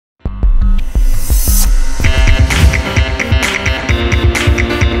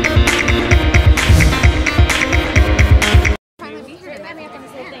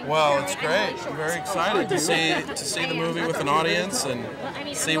to see the movie with an audience and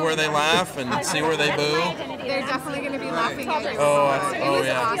see where they laugh and see where they boo. They're definitely going to be laughing at you. Oh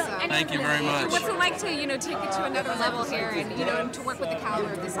yeah. Awesome. Thank you very much. What's it like to take it to another level here and and to work with the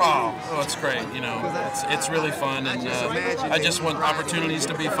caliber of this? Oh, it's great. It's really fun, and I just want opportunities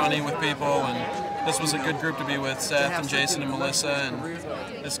to be funny with people, and this was a good group to be with. Seth and Jason and Melissa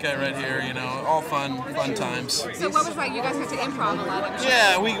and this guy right here. All fun times. So what was like? You guys got to improv a lot of it.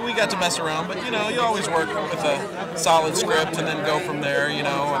 Yeah, we got to mess around, but you always work with a solid script and then go from there.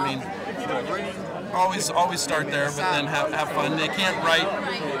 I mean, always start there, but then have fun. They can't write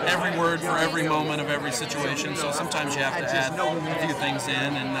every word for every moment of every situation, so sometimes you have to add a few things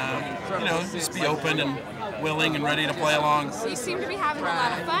in, and just be open and willing and ready to play along. You seem to be having a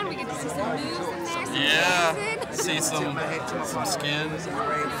lot of fun. We get to see some news in there. Yeah, see some skin. So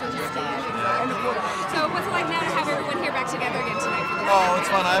what's it like now to have everyone here back together again tonight? Oh, it's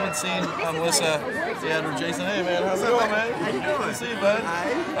fun. I haven't seen Melissa yet or Jason. Hey man, how's it going, man? How you doing? See you, bud.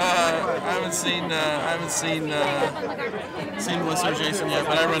 I haven't seen Melissa or Jason yet,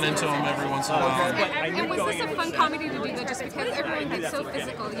 but I run into them every once in a while. And was this a fun comedy to do, though, just because everyone gets so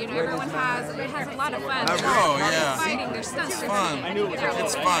physical? Everyone has a lot of fun. Oh yeah, there's fighting, there's stunts. It's fun.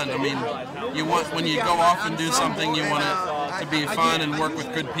 It's fun. I mean, when you go off and do something, you want it to be fun and work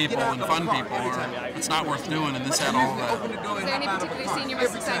with good people and fun people, or it's not worth doing. And this had all that. Is there any particular scene you're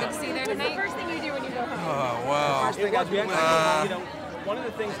most excited to see there tonight? First thing you do when you go home. Oh wow. One of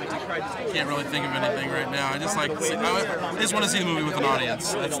the things that you tried to say. Can't really think of anything right now. I just want to see the movie with an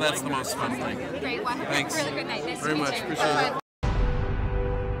audience. That's the most fun thing. Great. Well, thanks really good night. Nice very to meet much. you. Appreciate it.